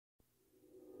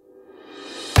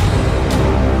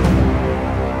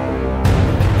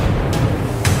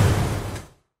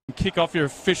kick off your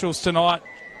officials tonight.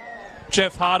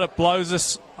 Jeff Hardip blows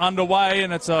us underway,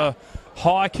 and it's a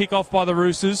high kick-off by the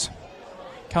Roosters.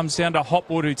 Comes down to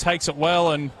Hopwood, who takes it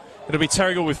well, and it'll be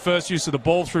Terrigal with first use of the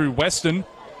ball through Weston.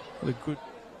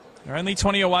 They're only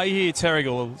 20 away here,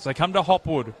 Terrigal, as they come to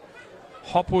Hopwood.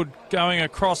 Hopwood going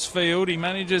across field. He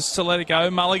manages to let it go.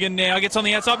 Mulligan now gets on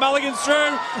the outside. Mulligan's through,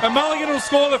 and Mulligan will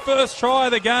score the first try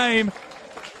of the game.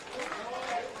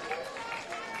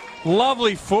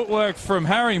 Lovely footwork from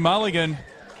Harry Mulligan.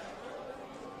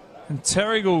 And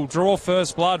Terrigal draw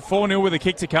first blood. 4-0 with a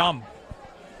kick to come.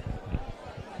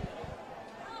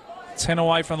 10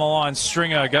 away from the line.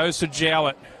 Stringer goes to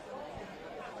Jowett.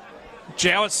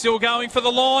 Jowett's still going for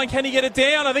the line. Can he get it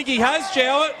down? I think he has,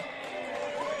 Jowett.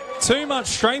 Too much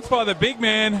strength by the big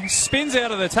man. Spins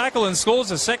out of the tackle and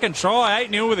scores a second try.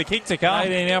 8-0 with a kick to come.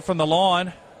 18 out from the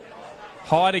line.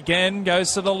 Hyde again.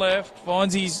 Goes to the left.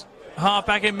 Finds his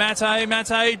half-back in Mate.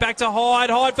 Mate back to Hyde.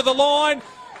 Hyde for the line.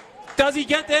 Does he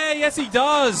get there? Yes, he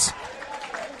does.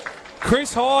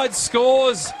 Chris Hyde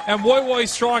scores and Woy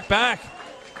strike back.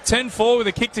 10-4 with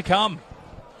a kick to come.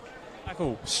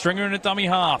 Stringer in a dummy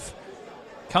half.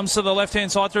 Comes to the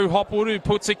left-hand side through Hopwood, who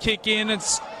puts a kick in.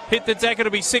 It's hit the deck.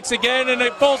 It'll be 6 again, and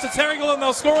it falls to Terrigal, and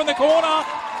they'll score in the corner.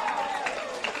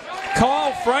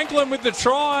 Kyle Franklin with the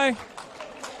try.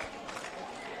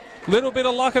 Little bit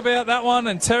of luck about that one,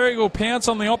 and Terrigal pounce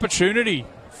on the opportunity.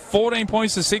 14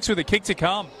 points to 6 with a kick to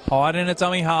come. Hyde in a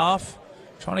dummy half.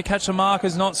 Trying to catch the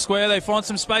markers, not square. They find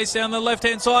some space down the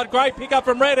left-hand side. Great pick up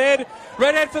from Redhead.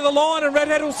 Redhead for the line, and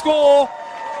Redhead will score.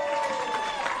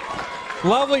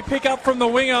 Lovely pick up from the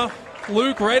winger,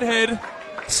 Luke Redhead.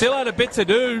 Still had a bit to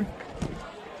do.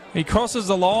 He crosses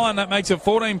the line. That makes it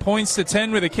 14 points to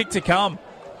 10 with a kick to come.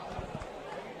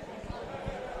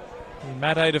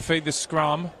 Mate to feed the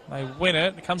scrum. They win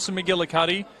it. It comes to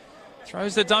McGillicuddy.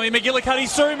 Throws the dummy.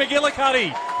 McGillicuddy's through.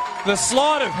 McGillicuddy. The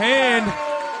sleight of hand.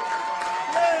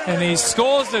 And he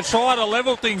scores the try to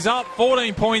level things up.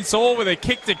 14 points all with a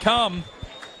kick to come.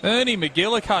 Ernie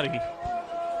McGillicuddy.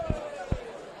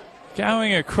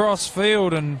 Going across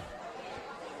field and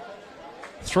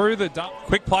through the dump.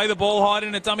 Quick play, the ball Hyde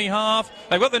in a dummy half.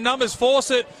 They've got the numbers, force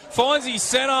it, finds his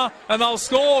centre, and they'll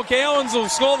score. Gowans will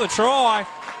score the try.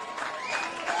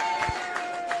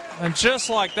 And just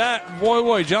like that,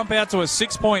 Woy jump out to a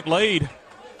 6-point lead.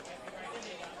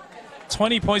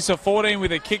 20 points to 14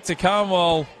 with a kick to come.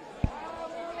 Well,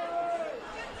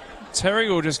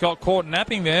 Terrigal just got caught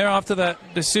napping there after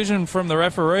that decision from the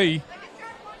referee.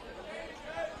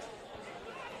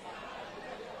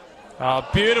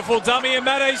 Beautiful dummy, and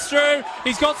Mate's through.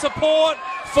 He's got support.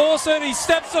 Force it. He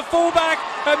steps the fullback,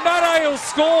 and Mate will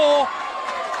score.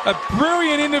 A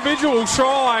brilliant individual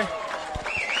try.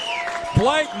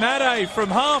 Blake Mate from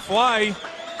halfway.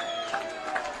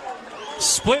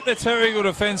 Split the Terrigal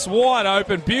defence wide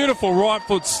open. Beautiful right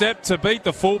foot step to beat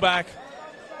the fullback.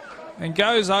 And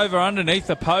goes over underneath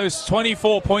the post.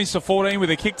 24 points to 14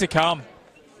 with a kick to come.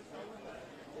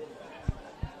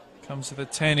 Comes to the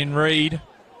 10 in Reed.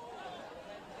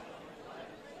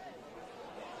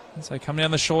 So come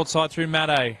down the short side through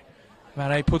Mate.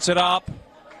 Mate puts it up.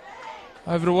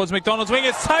 Over towards McDonald's wing.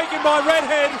 It's taken by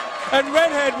Redhead. And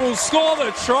Redhead will score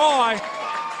the try.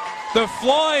 The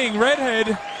flying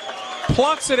Redhead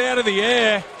plucks it out of the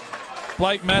air.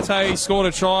 Blake Mate scored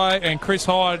a try, and Chris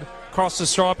Hyde crossed the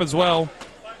stripe as well.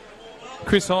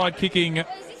 Chris Hyde kicking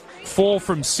 4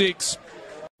 from 6.